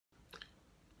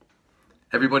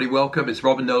Everybody welcome, it's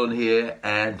Rob and Nolan here,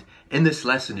 and in this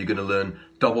lesson you're going to learn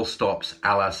double stops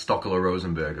a la Stochelo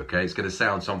Rosenberg, okay? It's going to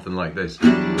sound something like this.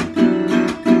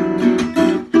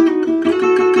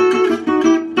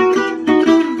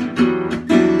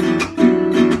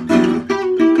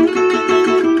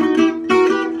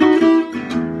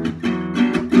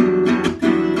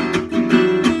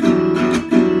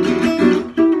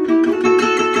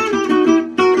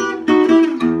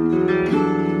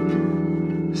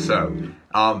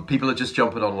 People are just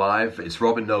jumping on live. It's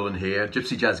Rob and Nolan here,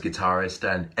 Gypsy jazz guitarist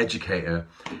and educator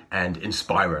and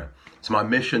inspirer. It's my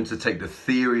mission to take the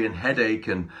theory and headache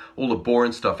and all the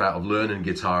boring stuff out of learning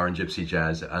guitar and gypsy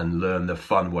jazz and learn the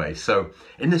fun way. So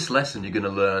in this lesson, you're going to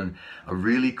learn a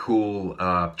really cool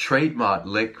trademark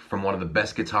lick from one of the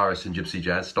best guitarists in gypsy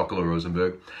jazz, Stochelo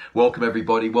Rosenberg. Welcome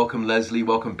everybody. Welcome Leslie.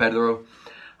 Welcome Pedro.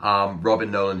 Rob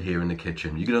and Nolan here in the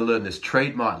kitchen. You're going to learn this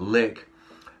trademark lick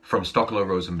from Stochelo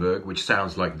Rosenberg, which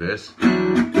sounds like this. It's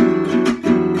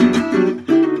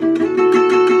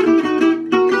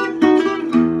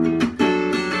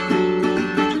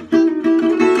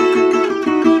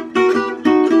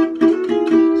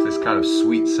this kind of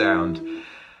sweet sound.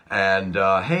 And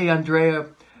hey Andrea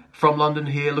from London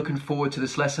here, looking forward to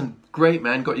this lesson. Great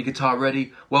man, got your guitar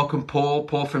ready. Welcome Paul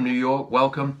from New York,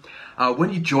 welcome.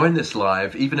 When you join this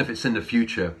live, even if it's in the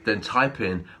future, then type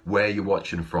in where you're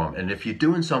watching from. And if you're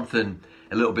doing something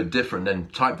a little bit different, then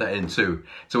type that in too.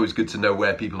 It's always good to know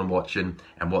where people are watching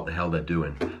and what the hell they're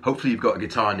doing. Hopefully you've got a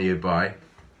guitar nearby.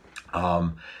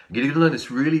 You're going to learn this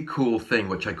really cool thing,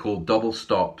 which I call double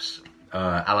stops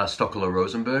a la Stochelo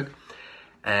Rosenberg.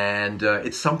 And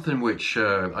it's something which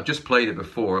I've just played it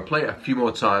before. I'll play it a few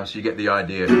more times so you get the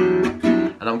idea.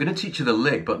 And I'm going to teach you the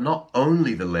lick, but not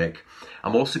only the lick.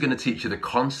 I'm also going to teach you the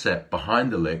concept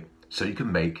behind the lick so you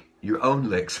can make your own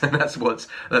licks. And that's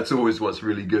always what's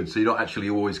really good. So you're not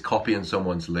actually always copying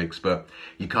someone's licks, but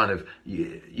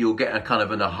you'll get a kind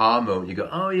of an aha moment. You go,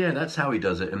 oh yeah, that's how he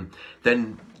does it. And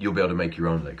then you'll be able to make your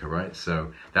own lick, all right?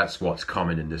 So that's what's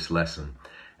common in this lesson.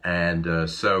 And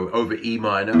so over E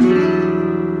minor,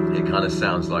 it kind of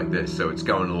sounds like this. So it's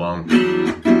going along.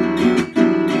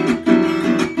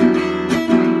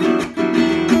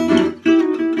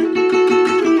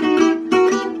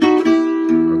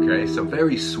 Okay, so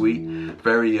very sweet,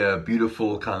 very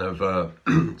beautiful kind of,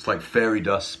 it's like fairy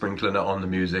dust sprinkling it on the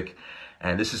music.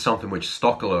 And this is something which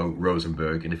Stochelo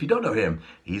Rosenberg, and if you don't know him,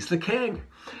 he's the king.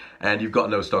 And you've got to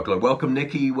know Stochelo. Welcome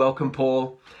Nikki, welcome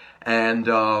Paul. And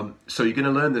so you're going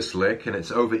to learn this lick, and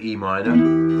it's over E minor,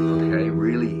 okay,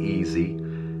 really easy.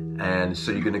 And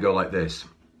so you're going to go like this.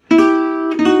 Okay,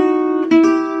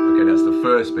 that's the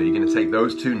first bit. You're going to take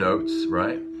those two notes,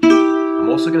 right? I'm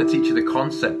also going to teach you the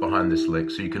concept behind this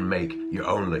lick so you can make your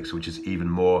own licks, which is even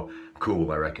more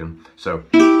cool, I reckon. So,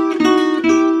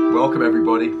 welcome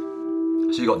everybody.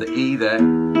 So you got the E there,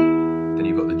 then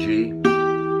you've got the G.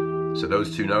 So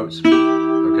those two notes.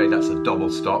 Okay, that's a double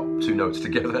stop, two notes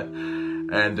together.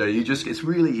 And it's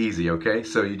really easy, okay?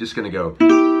 So you're just gonna go.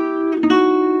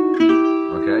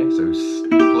 Okay, so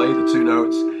play the two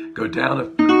notes, go down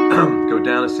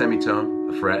a semitone,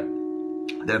 a fret,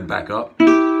 then back up,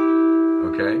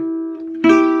 okay?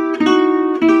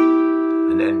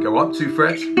 And then go up 2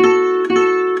 frets.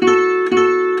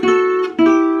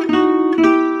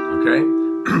 Okay,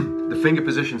 the finger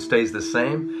position stays the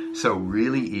same, so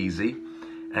really easy.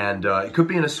 And it could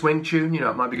be in a swing tune, you know,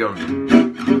 it might be going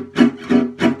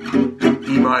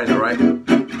E minor, right?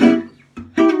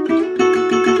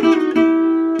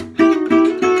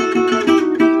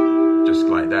 Just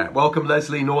like that. Welcome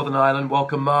Leslie, Northern Ireland.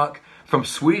 Welcome Mark from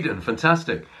Sweden,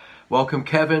 fantastic. Welcome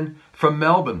Kevin from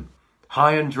Melbourne.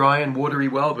 High and dry and watery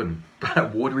Welbourne.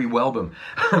 Watery Welbourne.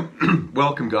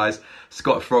 Welcome guys. It's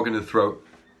got a frog in the throat.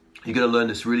 You're going to learn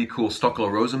this really cool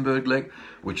Stochelo Rosenberg lick,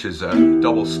 which is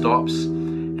double stops.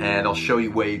 And I'll show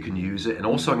you where you can use it. And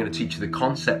also I'm going to teach you the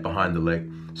concept behind the lick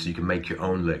so you can make your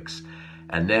own licks.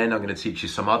 And then I'm going to teach you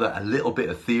a little bit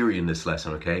of theory in this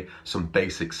lesson, okay? Some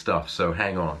basic stuff, so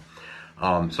hang on.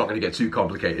 It's not going to get too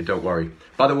complicated, don't worry.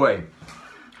 By the way,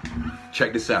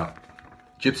 check this out.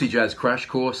 Gypsy Jazz Crash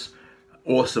Course,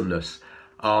 awesomeness.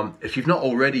 If you've not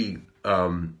already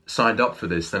signed up for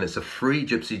this, then it's a free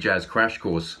Gypsy Jazz Crash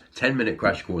Course, 10-minute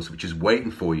crash course, which is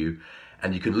waiting for you.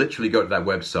 And you can literally go to that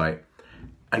website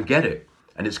and get it.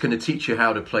 And it's going to teach you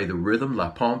how to play the rhythm, la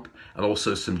pompe, and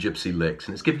also some gypsy licks.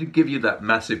 And it's going to give you that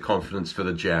massive confidence for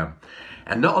the jam.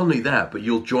 And not only that, but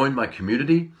you'll join my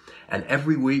community. And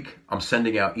every week I'm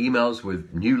sending out emails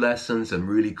with new lessons and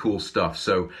really cool stuff.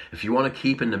 So if you want to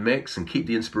keep in the mix and keep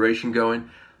the inspiration going,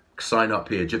 sign up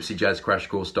here,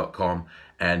 gypsyjazzcrashcourse.com.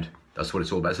 And that's what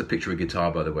it's all about. It's a picture of a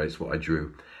guitar, by the way. It's what I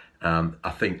drew.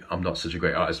 I think I'm not such a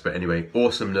great artist, but anyway,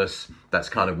 awesomeness. That's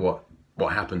kind of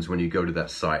what happens when you go to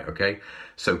that site, okay?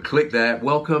 So click there.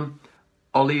 Welcome,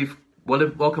 Olive.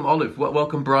 Welcome, Olive.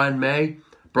 Welcome, Brian May.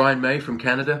 Brian May from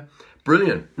Canada.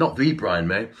 Brilliant. Not the Brian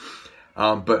May,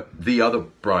 but the other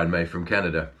Brian May from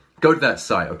Canada. Go to that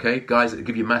site, okay? Guys, it'll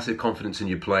give you massive confidence in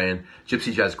your playing.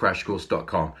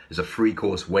 gypsyjazzcrashcourse.com. There's a free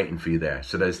course waiting for you there.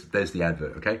 So there's the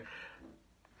advert, okay?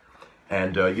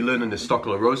 And you're learning the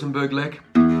Stochelo Rosenberg lick.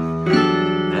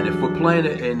 And if we're playing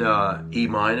it in E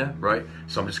minor, right?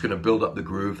 So I'm just going to build up the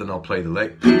groove, then I'll play the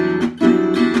lick.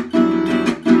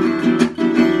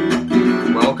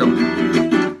 Welcome.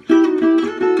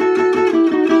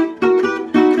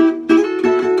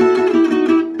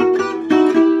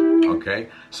 Okay,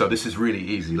 so this is really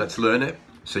easy. Let's learn it.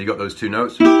 So you got those two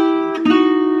notes.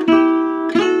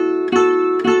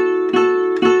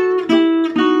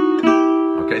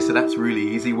 Okay, so that's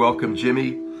really easy. Welcome,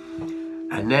 Jimmy.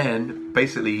 And then,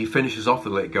 basically, he finishes off the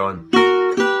lick going.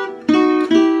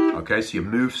 Okay, so you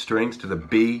move strings to the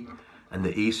B and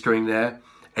the E string there.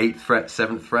 8th fret,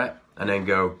 7th fret, and then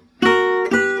go.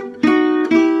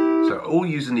 So all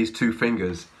using these two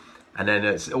fingers, and then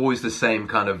it's always the same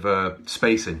kind of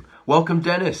spacing. Welcome,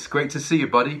 Dennis. Great to see you,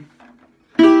 buddy.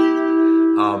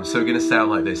 So we're going to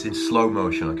sound like this in slow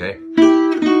motion, okay?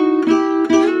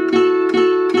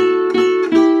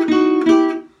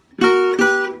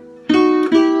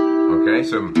 Okay,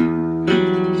 so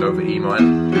it's over E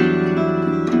minor.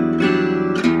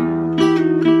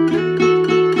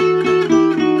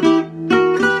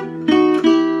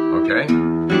 Okay.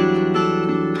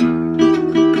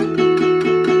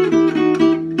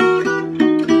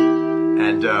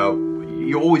 And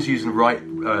you're always using right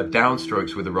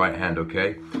downstrokes with the right hand,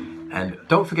 okay? And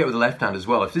don't forget with the left hand as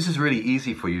well. If this is really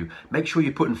easy for you, make sure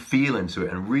you're putting feel into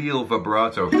it and real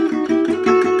vibrato.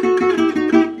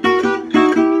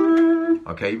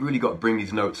 Okay, you really got to bring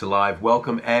these notes alive.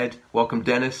 Welcome, Ed. Welcome,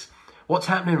 Dennis. What's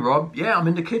happening, Rob? Yeah, I'm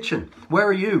in the kitchen. Where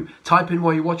are you? Type in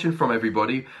where you're watching from,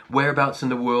 everybody. Whereabouts in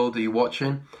the world are you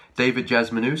watching? David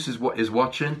Jasmanus is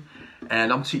watching.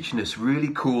 And I'm teaching this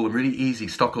really cool and really easy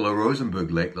Stochelo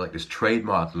Rosenberg lick, like this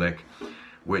trademark lick,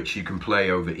 which you can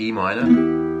play over E minor.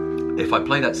 If I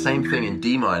play that same thing in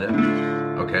D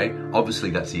minor, okay, obviously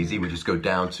that's easy. We just go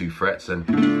down 2 frets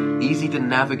and easy to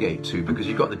navigate to because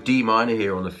you've got the D minor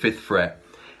here on the 5th fret,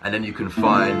 and then you can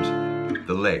find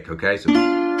the lick, okay? So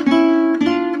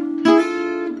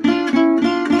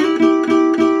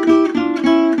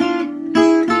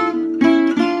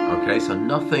okay, so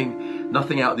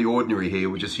nothing out of the ordinary here.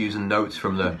 We're just using notes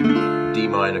from the D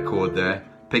minor chord there,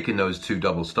 picking those 2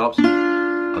 double stops.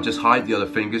 I'll just hide the other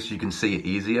fingers so you can see it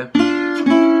easier.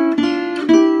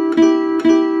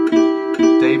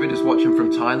 David is watching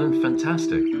from Thailand.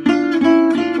 Fantastic.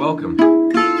 Welcome.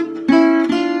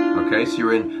 Okay, so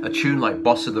you're in a tune like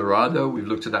Bossa Dorado. We've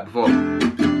looked at that before.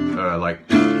 Like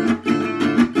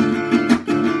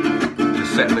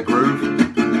just setting the groove.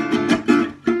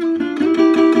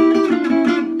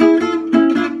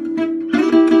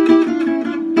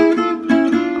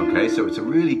 Okay, so it's a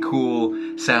really cool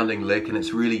sounding lick and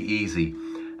it's really easy.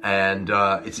 And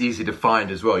it's easy to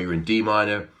find as well. You're in D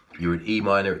minor, you're in E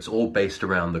minor. It's all based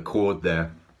around the chord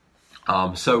there.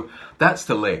 So that's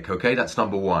the lick, okay? That's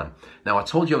number 1. Now, I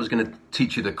told you I was going to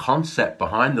teach you the concept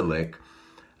behind the lick,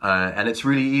 and it's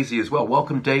really easy as well.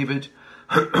 Welcome, David.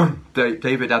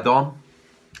 David Adon.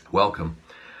 Welcome.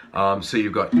 So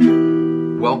you've got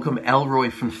welcome,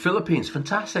 Elroy from Philippines.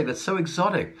 Fantastic. That's so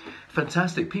exotic.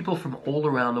 Fantastic. People from all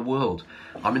around the world.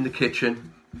 I'm in the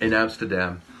kitchen in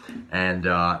Amsterdam. And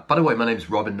by the way, my name is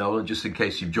Nolan, just in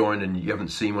case you've joined and you haven't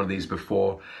seen one of these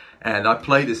before. And I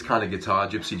play this kind of guitar,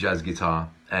 gypsy jazz guitar,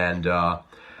 and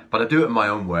but I do it in my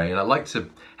own way, and I like to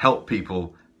help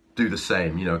people do the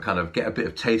same, you know, kind of get a bit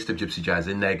of taste of gypsy jazz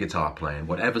in their guitar playing,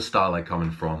 whatever style they're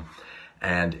coming from,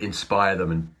 and inspire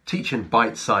them and teach in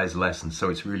bite-sized lessons, so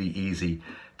it's really easy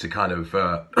to kind of,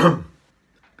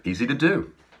 easy to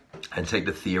do, and take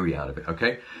the theory out of it,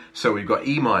 okay? So we've got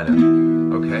E minor,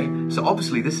 okay? So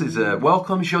obviously this is,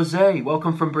 welcome Jose,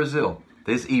 welcome from Brazil.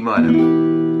 There's E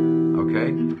minor.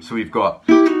 Okay, so we've got,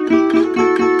 so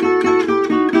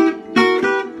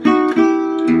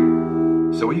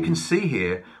what you can see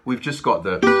here, we've just got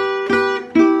the,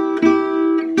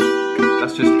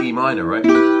 that's just E minor, right?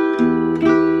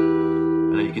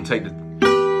 And then you can take the,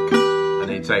 and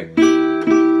then you take,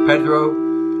 Pedro,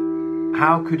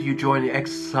 how could you join the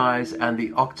exercise and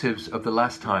the octaves of the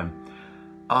last time?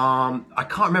 I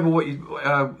can't remember what you,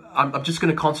 I'm just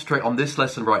going to concentrate on this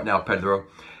lesson right now, Pedro.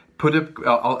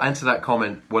 I'll answer that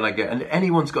comment when I get, and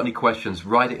anyone's got any questions,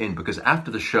 write it in, because after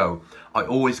the show, I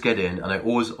always get in and I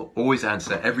always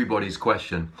answer everybody's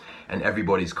question and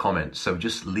everybody's comment. So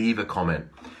just leave a comment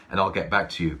and I'll get back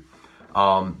to you.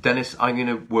 Dennis, I'm going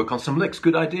to work on some licks.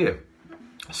 Good idea.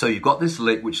 So you've got this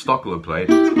lick which Stochelo played.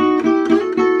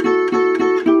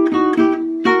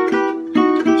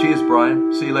 Cheers,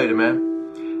 Brian. See you later, man.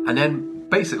 And then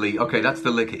basically, okay, that's the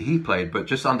lick he played, but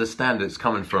just understand it's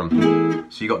coming from.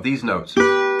 So you got these notes.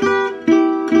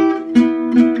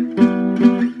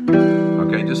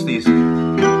 Okay, just these.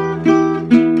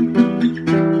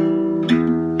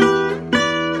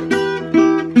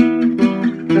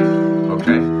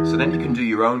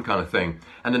 Own kind of thing.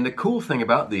 And then the cool thing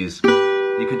about these,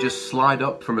 you can just slide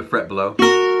up from a fret below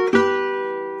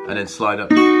and then slide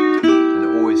up, and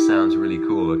it always sounds really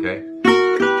cool, okay?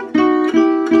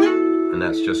 And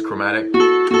that's just chromatic.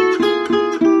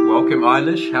 Welcome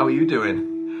Eilish, how are you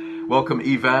doing? Welcome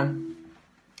Ivan.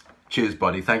 Cheers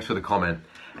buddy, thanks for the comment.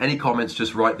 Any comments,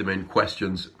 just write them in,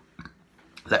 questions,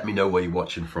 let me know where you're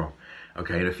watching from.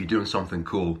 Okay, and if you're doing something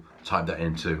cool, type that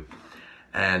in too.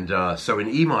 And so in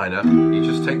E minor, you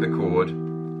just take the chord,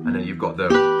 and then you've got the,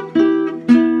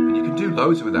 and you can do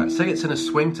loads with that. Say it's in a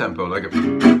swing tempo, like I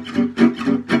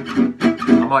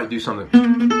might do something.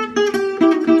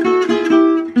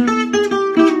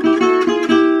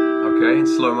 Okay, in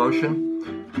slow motion,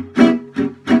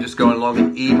 just going along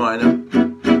in E minor.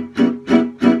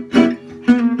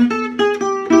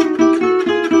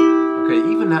 Okay,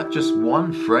 even that just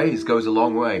one phrase goes a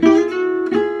long way.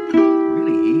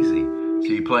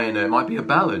 You're playing, it might be a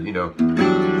ballad, you know.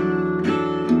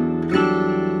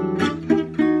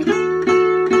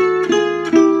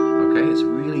 Okay, it's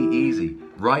really easy.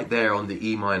 Right there on the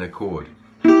E minor chord.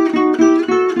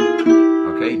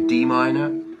 Okay, D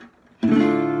minor.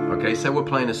 Okay, so we're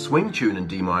playing a swing tune in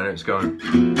D minor. It's going.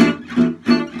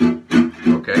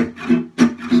 Okay,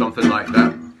 something like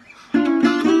that.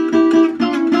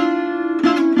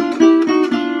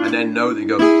 And then know that you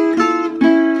go.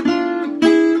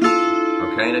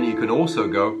 And then you can also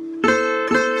go,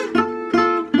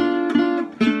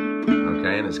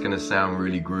 okay, and it's going to sound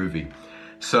really groovy.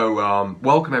 So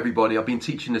welcome everybody. I've been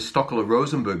teaching this Stochelo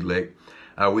Rosenberg lick,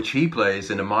 which he plays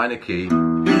in a minor key.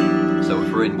 So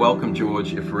if we're in, welcome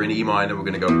George, if we're in E minor, we're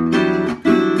going to go.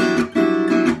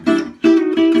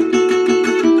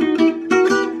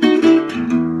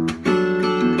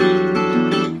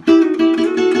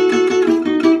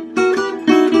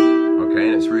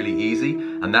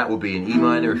 And that will be in E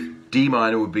minor. D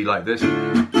minor would be like this.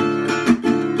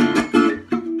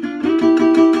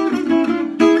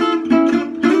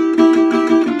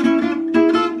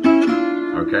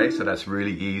 Okay, so that's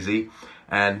really easy.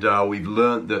 And we've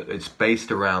learned that it's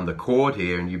based around the chord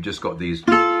here, and you've just got these.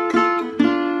 And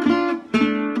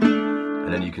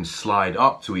then you can slide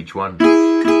up to each one.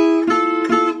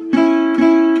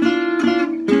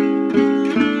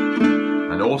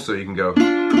 And also you can go.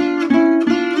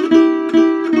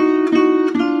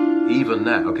 Even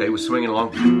that, okay, we're swinging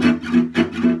along.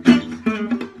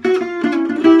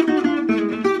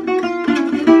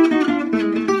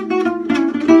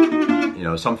 You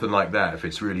know, something like that, if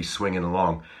it's really swinging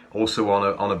along. Also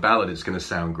on a ballad, it's going to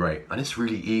sound great. And it's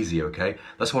really easy, okay?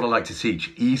 That's what I like to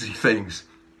teach, easy things.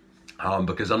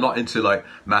 Because I'm not into like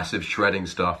massive shredding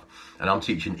stuff. And I'm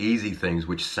teaching easy things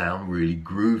which sound really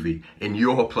groovy in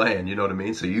your playing, you know what I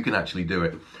mean? So you can actually do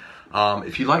it.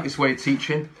 If you like this way of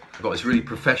teaching, I've got this really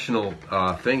professional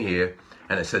thing here,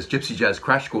 and it says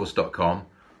gypsyjazzcrashcourse.com,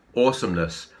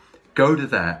 awesomeness. Go to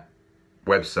that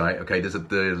website, okay,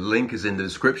 the link is in the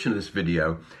description of this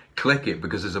video. Click it,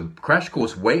 because there's a crash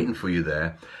course waiting for you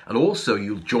there, and also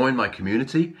you'll join my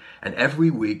community, and every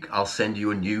week I'll send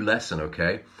you a new lesson,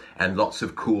 okay, and lots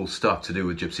of cool stuff to do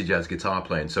with gypsy jazz guitar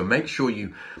playing. So make sure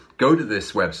you go to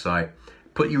this website,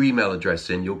 put your email address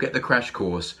in, you'll get the crash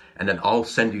course, and then I'll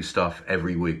send you stuff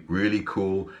every week. Really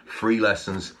cool, free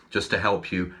lessons just to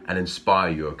help you and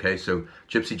inspire you, okay? So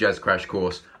Gypsy Jazz Crash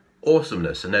Course,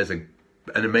 awesomeness. And there's an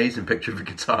amazing picture of a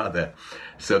guitar there.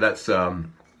 So that's,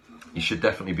 you should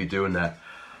definitely be doing that.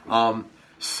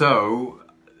 So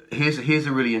here's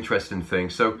a really interesting thing.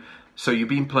 So you've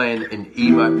been playing in E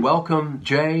minor. Welcome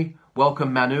Jay,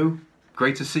 welcome Manu.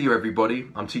 Great to see you everybody.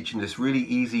 I'm teaching this really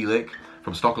easy lick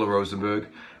from Stochelo Rosenberg,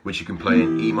 which you can play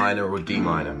in E minor or D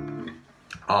minor.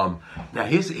 Now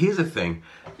here's a thing,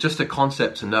 just a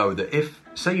concept to know, that if,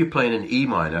 say you're playing in E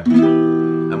minor,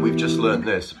 and we've just learned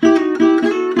this,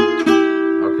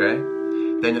 okay,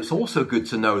 then it's also good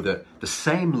to know that the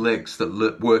same licks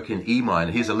that work in E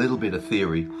minor, here's a little bit of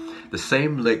theory, the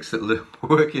same licks that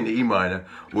work in E minor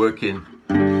work in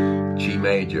G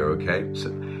major, okay? So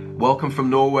Welcome from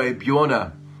Norway,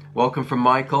 Bjorna. Welcome from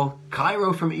Michael.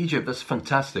 Cairo from Egypt. That's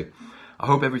fantastic. I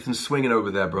hope everything's swinging over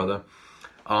there, brother.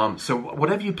 So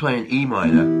whatever you play in E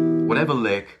minor, whatever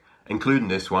lick, including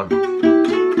this one,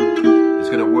 it's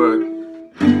going to work,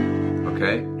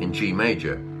 okay, in G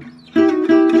major.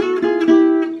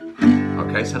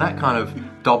 Okay, so that kind of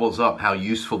doubles up how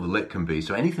useful the lick can be.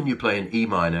 So anything you play in E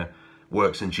minor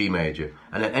works in G major,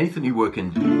 and then anything you work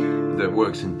in that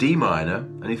works in D minor,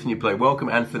 anything you play. Welcome,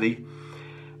 Anthony.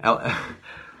 A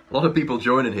lot of people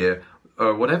joining here.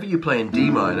 Whatever you play in D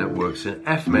minor works in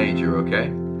F major, okay?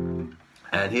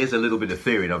 And here's a little bit of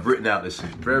theory. And I've written out this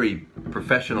very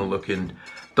professional looking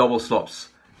double stops.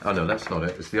 Oh no, that's not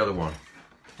it. It's the other one.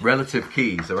 Relative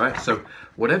keys, all right? So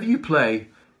whatever you play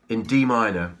in D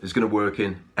minor is going to work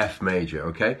in F major,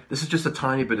 okay? This is just a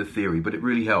tiny bit of theory, but it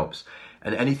really helps.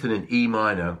 And anything in E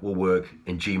minor will work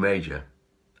in G major,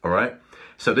 all right?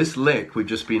 So this lick we've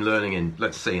just been learning in,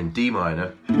 let's say, in D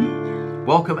minor.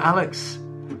 Welcome, Alex.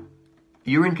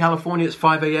 You're in California, it's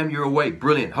 5 a.m., you're awake.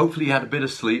 Brilliant. Hopefully you had a bit of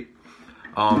sleep.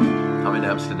 I'm in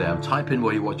Amsterdam. Type in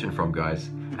where you're watching from, guys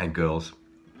and girls.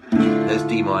 There's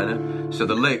D minor. So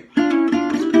the lick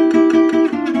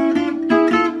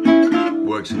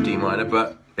works in D minor,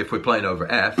 but if we're playing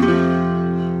over F,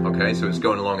 okay, so it's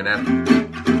going along in F.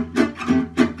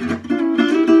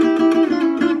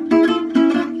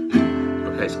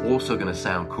 Okay, it's also going to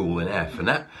sound cool in F, and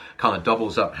that kind of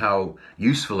doubles up how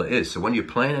useful it is. So when you're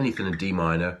playing anything in D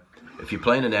minor, if you're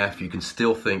playing an F, you can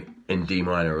still think in D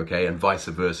minor, okay, and vice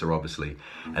versa, obviously.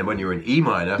 And when you're in E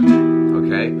minor,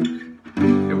 okay,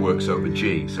 it works over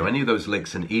G. So any of those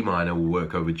licks in E minor will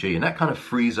work over G, and that kind of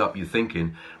frees up your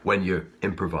thinking when you're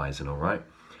improvising, all right?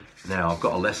 Now, I've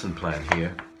got a lesson plan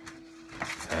here,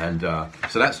 and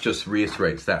so that's just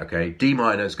reiterates that, okay? D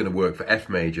minor is going to work for F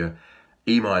major,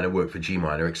 E minor work for G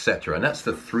minor, etc. And that's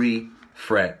the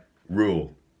 3-fret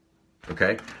rule,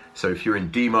 okay? So if you're in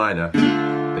D minor,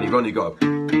 then you've only got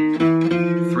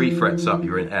 3 frets up,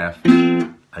 you're in F,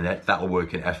 and that'll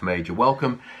work in F major.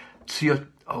 Welcome to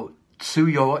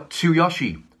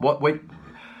Tsuyoshi. Wait.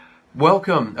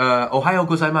 Welcome. Ohayo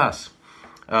gozaimasu.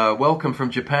 Welcome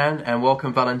from Japan, and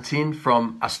welcome Valentin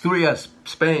from Asturias,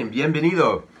 Spain.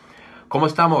 Bienvenido. ¿Cómo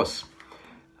estamos?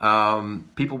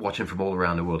 People watching from all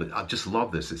around the world. I just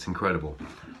love this. It's incredible.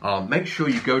 Make sure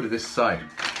you go to this site.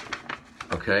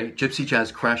 Okay, Gypsy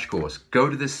Jazz Crash Course. Go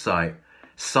to this site.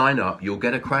 Sign up. You'll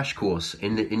get a crash course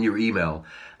in your email,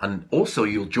 and also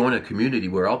you'll join a community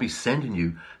where I'll be sending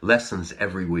you lessons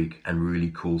every week and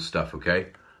really cool stuff. Okay,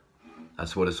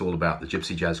 that's what it's all about. The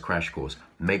Gypsy Jazz Crash Course.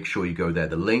 Make sure you go there.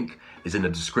 The link is in the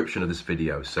description of this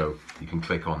video, so you can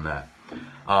click on that.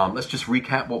 Let's just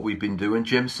recap what we've been doing.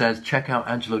 Jim says check out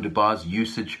Angelo DeBar's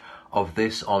usage of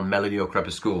this on Melodio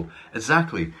Crepuscule.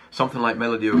 Exactly, something like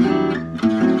Melodio.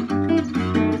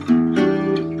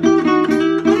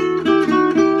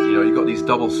 These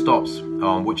double stops,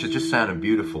 which is just sounding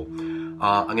beautiful.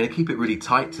 I'm going to keep it really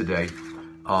tight today,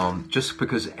 just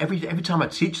because every time I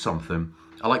teach something,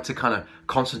 I like to kind of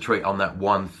concentrate on that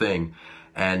one thing.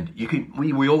 And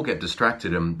we all get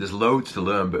distracted, and there's loads to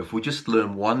learn. But if we just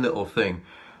learn one little thing,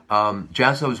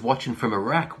 Jazzo's watching from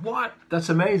Iraq. What? That's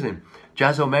amazing.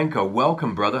 Jazzo Menko,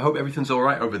 welcome, brother. Hope everything's all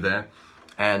right over there.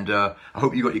 And I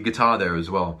hope you got your guitar there as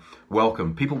well.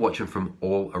 Welcome. People watching from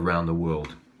all around the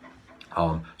world.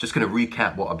 Just going to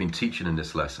recap what I've been teaching in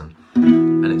this lesson,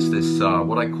 and it's this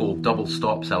what I call double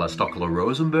stops a la Stochelo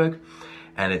Rosenberg,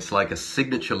 and it's like a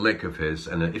signature lick of his.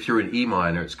 And if you're in E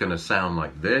minor, it's going to sound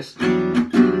like this.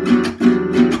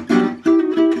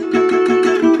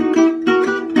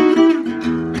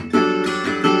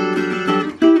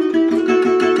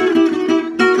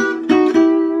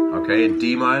 Okay, in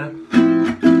D minor.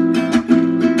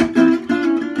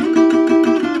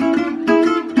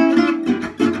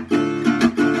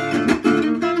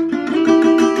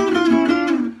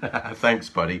 Thanks,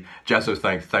 buddy. Jazzo,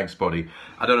 thanks, buddy.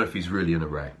 I don't know if he's really in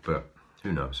Iraq, but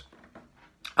who knows.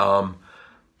 So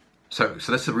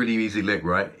that's a really easy lick,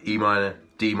 right? E minor,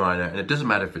 D minor, and it doesn't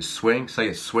matter if it's swing. Say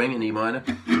it's swing in E minor.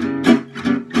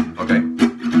 Okay,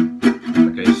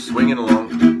 swinging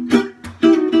along.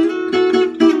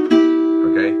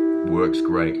 Okay, works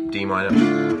great. D minor.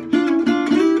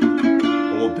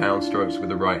 All downstrokes with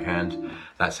the right hand.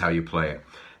 That's how you play it.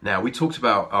 Now, we talked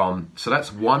about, so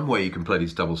that's one way you can play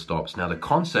these double stops. Now, the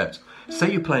concept,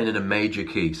 say you're playing in a major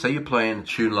key. Say you're playing a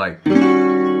tune like this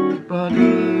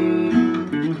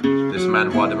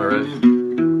Manoir de Marais.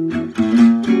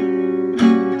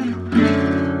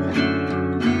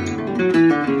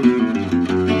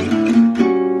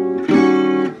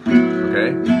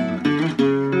 Okay.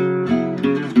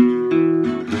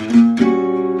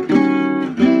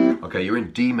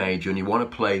 major and you want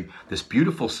to play this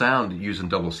beautiful sound using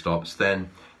double stops,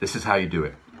 then this is how you do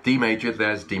it. D major,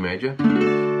 there's D major.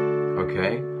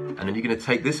 Okay, and then you're going to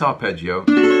take this arpeggio,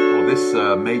 or this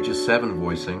major 7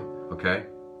 voicing, okay?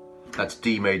 That's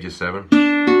D major 7.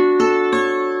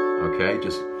 Okay,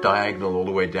 just diagonal all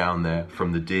the way down there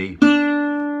from the D,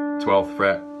 12th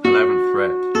fret, 11th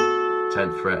fret,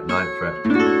 10th fret, 9th fret.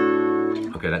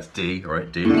 Okay, that's D, all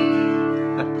right, D.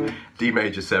 D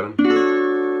major 7.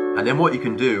 And then what you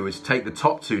can do is take the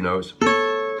top 2 notes.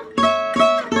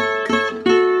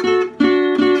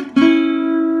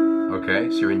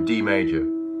 Okay, so you're in D major.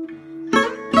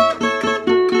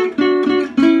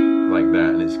 Like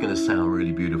that, and it's going to sound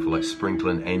really beautiful, like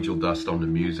sprinkling angel dust on the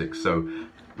music. So,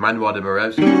 Manoir de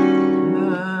Merez.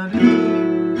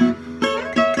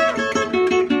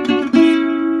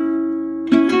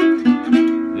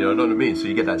 You know what I mean? So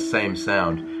you get that same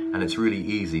sound, and it's really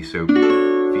easy. So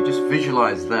if you just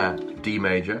visualize that, D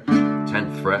major,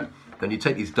 10th fret, then you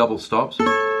take these double stops.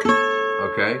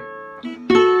 Okay.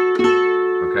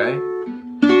 Okay.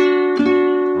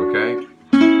 Okay.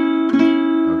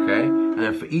 Okay. And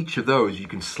then for each of those, you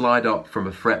can slide up from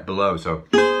a fret below. So.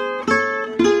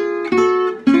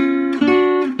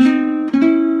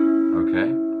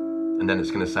 And then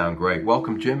it's going to sound great.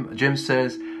 Welcome, Jim. Jim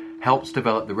says, helps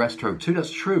develop the rest stroke too.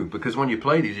 That's true, because when you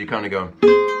play these, you kind of go,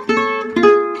 okay,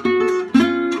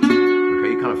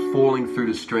 you're kind of falling through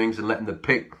the strings and letting the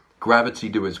pick gravity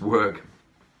do its work,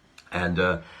 and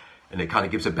it kind of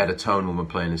gives a better tone when we're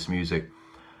playing this music.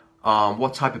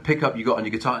 What type of pickup you got on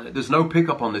your guitar? There's no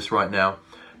pickup on this right now,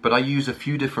 but I use a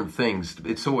few different things.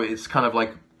 It's kind of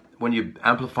like when you're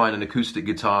amplifying an acoustic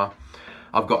guitar.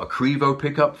 I've got a Crevo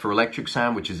pickup for electric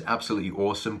sound, which is absolutely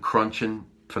awesome. Crunching,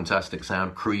 fantastic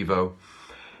sound, Crevo.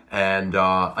 And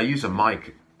I use a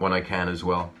mic when I can as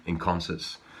well in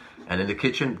concerts. And in the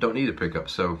kitchen, don't need a pickup,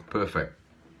 so perfect.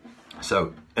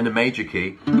 So, in the major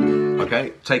key,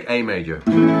 okay, take A major.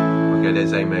 Okay,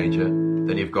 there's A major.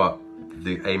 Then you've got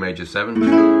the A major 7.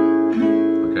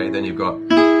 Okay, then you've got...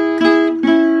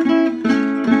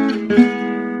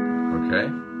 Okay,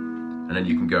 and then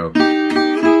you can go...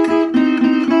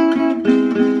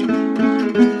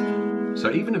 So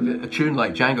even a tune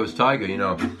like Django's Tiger, you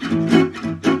know, you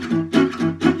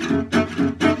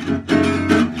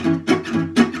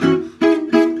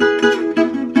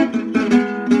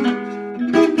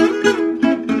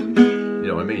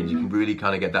can really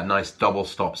kind of get that nice double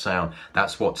stop sound.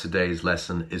 That's what today's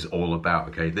lesson is all about,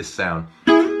 okay? This sound.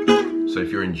 So if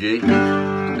you're in G,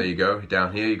 there you go.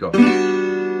 Down here you got...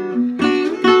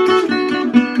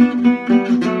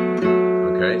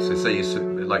 Okay, so say you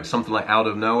like something like Out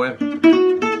of Nowhere.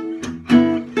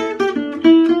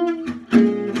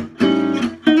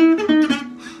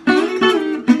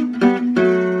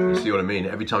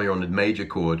 Every time you're on the major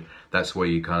chord, that's where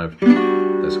you get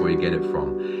it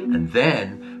from. And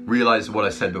then realize what I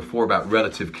said before about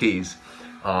relative keys.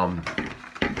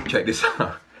 Check this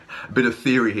out. A bit of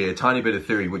theory here, tiny bit of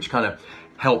theory, which kind of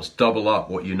helps double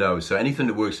up what you know. So anything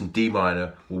that works in D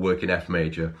minor will work in F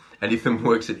major. Anything that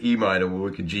works in E minor will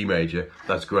work in G major.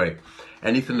 That's great.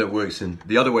 Anything that works in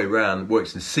the other way around,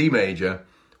 works in C major,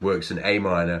 works in A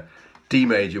minor. D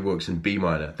major works in B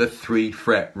minor. The 3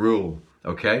 fret rule,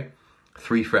 okay?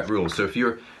 3 fret rule. So if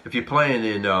you're playing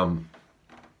in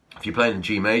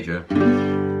G major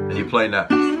and you're playing that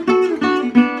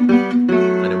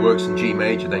and it works in G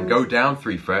major, then go down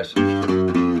 3 frets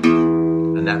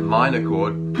and that minor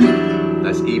chord,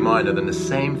 that's E minor, then the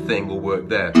same thing will work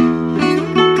there.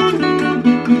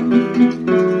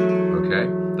 Okay,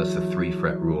 that's the 3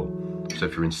 fret rule. So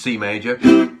if you're in C major,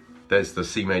 there's the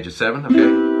C major 7,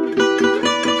 okay?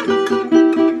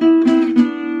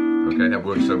 Okay, that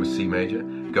works over C major.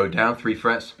 Go down 3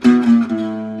 frets.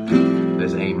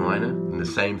 There's A minor, and the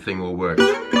same thing will work.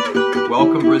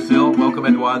 Welcome, Brazil. Welcome,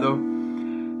 Eduardo.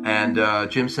 And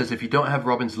Jim says, if you don't have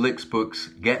Robin's licks books,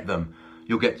 get them.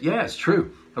 You'll get, yeah, it's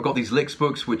true. I've got these licks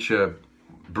books, which are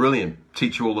brilliant,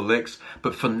 teach you all the licks.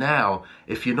 But for now,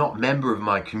 if you're not a member of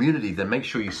my community, then make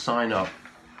sure you sign up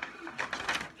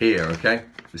here, okay?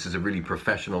 This is a really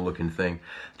professional looking thing.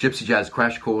 Gypsy Jazz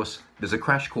Crash Course. There's a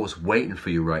crash course waiting for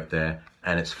you right there,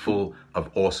 and it's full of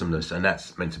awesomeness, and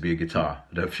that's meant to be a guitar.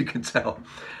 I don't know if you can tell.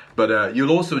 But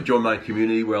you'll also join my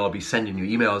community where I'll be sending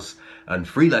you emails and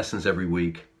free lessons every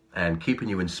week and keeping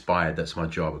you inspired. That's my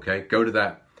job, okay? Go to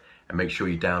that and make sure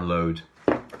you download.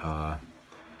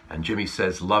 And Jimmy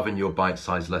says, loving your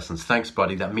bite-sized lessons. Thanks,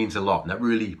 buddy. That means a lot. And that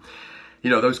really... You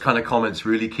know, those kind of comments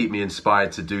really keep me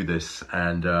inspired to do this.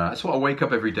 And that's what I wake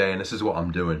up every day, and this is what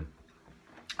I'm doing.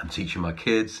 I'm teaching my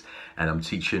kids, and I'm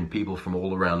teaching people from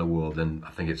all around the world, and I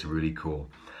think it's really cool.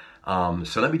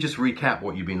 So let me just recap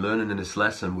what you've been learning in this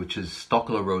lesson, which is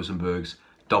Stochelo Rosenberg's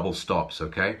double stops,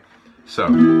 okay? So,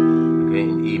 okay,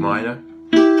 in E minor.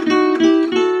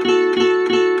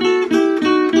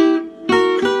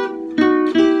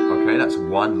 Okay, that's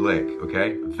one lick,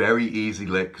 okay? Very easy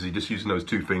lick, because you're just using those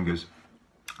two fingers.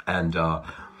 And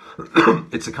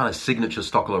it's a kind of signature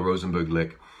Stochelo Rosenberg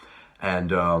lick.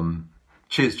 And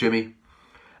cheers, Jimmy.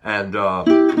 And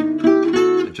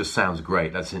it just sounds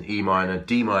great. That's in E minor,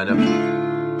 D minor.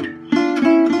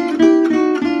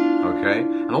 Okay,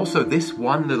 and also this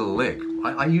one little lick,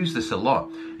 I use this a lot,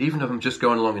 even if I'm just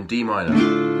going along in D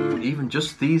minor. Even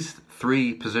just these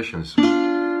three positions.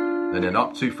 And then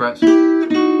up 2 frets.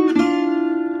 And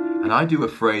I do a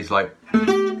phrase like,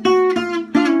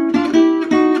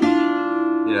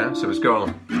 so it's going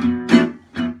on.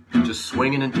 Just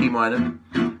swinging in D minor,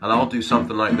 and I'll do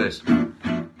something like this. And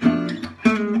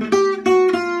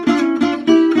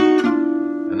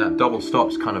that double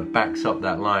stops kind of backs up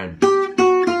that line.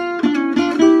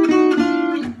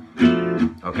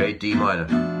 Okay, D minor,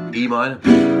 E minor.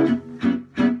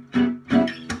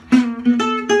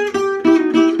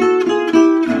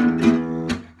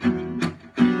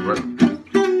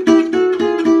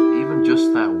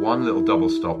 One little double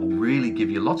stop will really give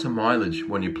you lots of mileage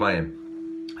when you're playing.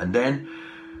 And then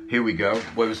here we go.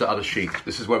 Where was the other sheet?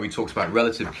 This is where we talked about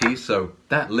relative keys. So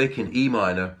that lick in E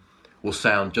minor will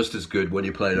sound just as good when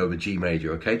you're playing over G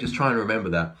major. Okay, just try and remember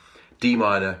that. D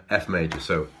minor, F major.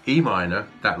 So E minor,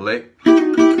 that lick. Okay,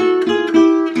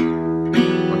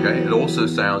 it also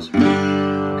sounds.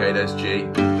 Okay, there's G.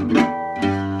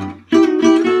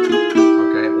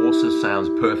 Sounds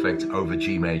perfect over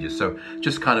G major, so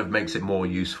just kind of makes it more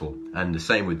useful. And the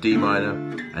same with D minor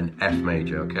and F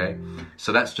major, okay?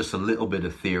 So that's just a little bit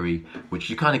of theory, which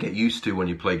you kind of get used to when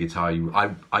you play guitar.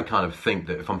 I kind of think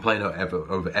that if I'm playing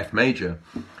over F major,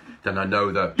 then I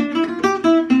know that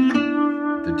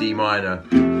the D minor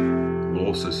will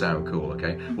also sound cool,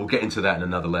 okay? We'll get into that in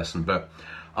another lesson, but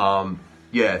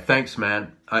yeah, thanks,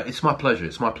 man. It's my pleasure,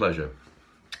 it's my pleasure.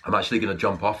 I'm actually going to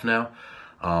jump off now.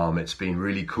 It's been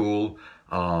really cool.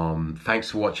 Thanks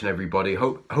for watching, everybody.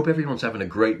 Hope everyone's having a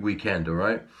great weekend, all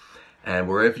right? And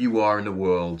wherever you are in the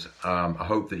world, I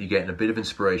hope that you're getting a bit of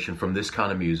inspiration from this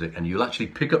kind of music, and you'll actually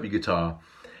pick up your guitar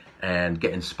and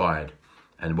get inspired.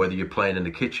 And whether you're playing in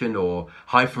the kitchen or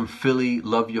hi from Philly,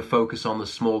 love your focus on the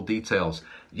small details.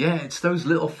 Yeah, it's those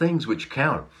little things which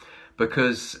count,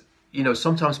 because you know,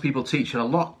 sometimes people teach and a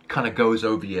lot kind of goes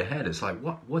over your head. It's like,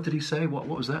 what did he say? What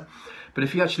was that? But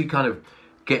if you actually kind of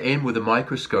get in with a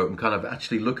microscope and kind of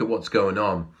actually look at what's going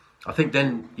on, I think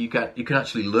then you can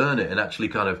actually learn it and actually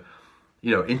kind of,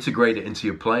 you know, integrate it into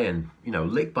your playing, you know,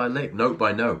 lick by lick, note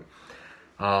by note.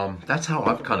 That's how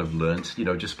I've kind of learned, you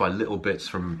know, just by little bits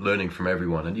from learning from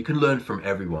everyone. And you can learn from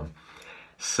everyone.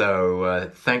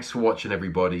 So thanks for watching,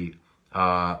 everybody.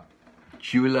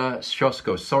 Julia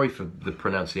Shosko, sorry for the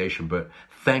pronunciation, but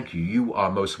thank you. You are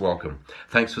most welcome.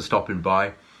 Thanks for stopping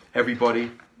by.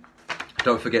 Everybody,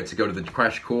 don't forget to go to the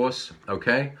crash course,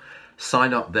 okay?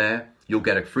 Sign up there. You'll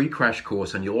get a free crash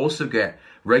course, and you'll also get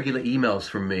regular emails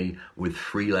from me with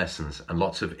free lessons and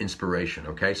lots of inspiration,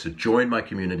 okay? So join my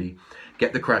community,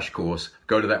 get the crash course,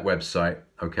 go to that website,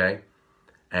 okay?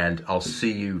 And I'll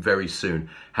see you very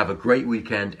soon. Have a great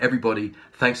weekend. Everybody,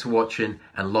 thanks for watching,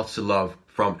 and lots of love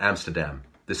from Amsterdam.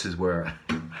 This is where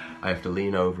I have to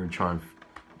lean over and try and...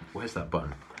 Where's that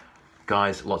button?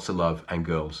 Guys, lots of love, and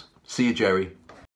girls. See you, Jerry.